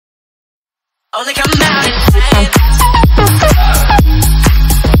Only come out at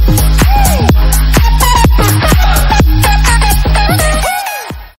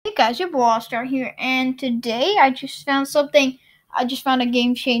Hey guys, your boy All-Star here, and today I just found something. I just found a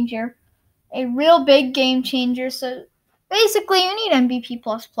game changer, a real big game changer. So basically, you need MVP++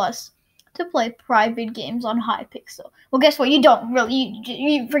 to play private games on Hypixel. Well, guess what? You don't really.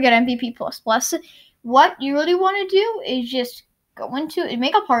 You forget MVP++. What you really want to do is just go into it,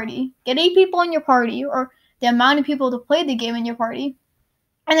 make a party, get 8 people in your party, or the amount of people to play the game in your party,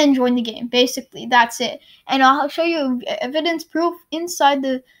 and then join the game. Basically, that's it. And I'll show you evidence proof inside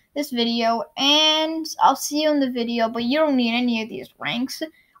this video, and I'll see you in the video. But you don't need any of these ranks,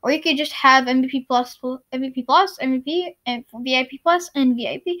 or you could just have MVP+, MVP, and VIP+, and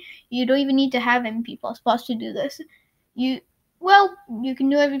VIP. You don't even need to have MVP++ to do this. You can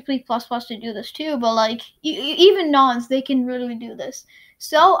do MVP++ to do this too, but like even nons, they can really do this.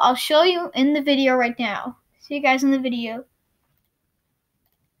 So I'll show you in the video right now. See you guys in the video.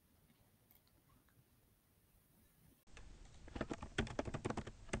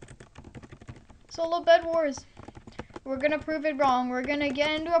 Solo Bed Wars. We're gonna prove it wrong. We're gonna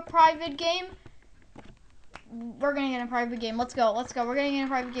get into a private game. We're gonna get in a private game. Let's go. Let's go. We're gonna get in a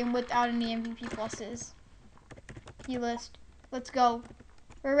private game without any MVP pluses. List. Let's go.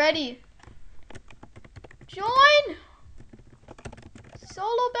 We're ready. Join.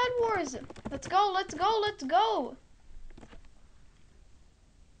 Solo Bed Wars. Let's go. Let's go. Let's go.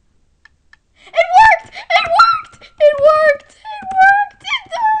 It worked. It worked. It worked. It worked. It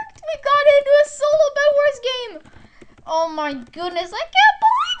worked. We got into a Solo Bed Wars game. Oh my goodness. I can't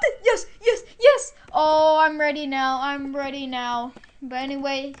believe it. Yes. Yes. Yes. Oh, I'm ready now. I'm ready now. But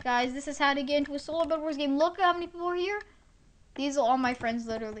anyway, guys, this is how to get into a Solo Bed Wars game. Look at how many people are here. These are all my friends,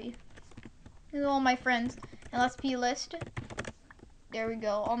 literally. These are all my friends. And let's P-list. There we go.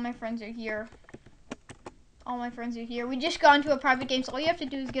 All my friends are here. All my friends are here. We just got into a private game, so all you have to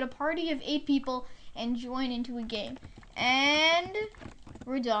do is get a party of 8 people and join into a game. And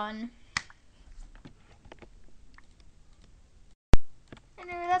we're done.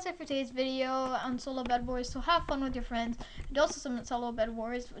 Anyway, that's it for today's video on Solo Bed Wars. So have fun with your friends. Do also some Solo Bed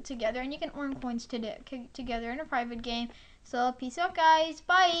Wars together, and you can earn coins together in a private game. So peace out, guys.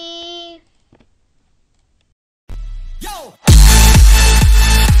 Bye. Yo!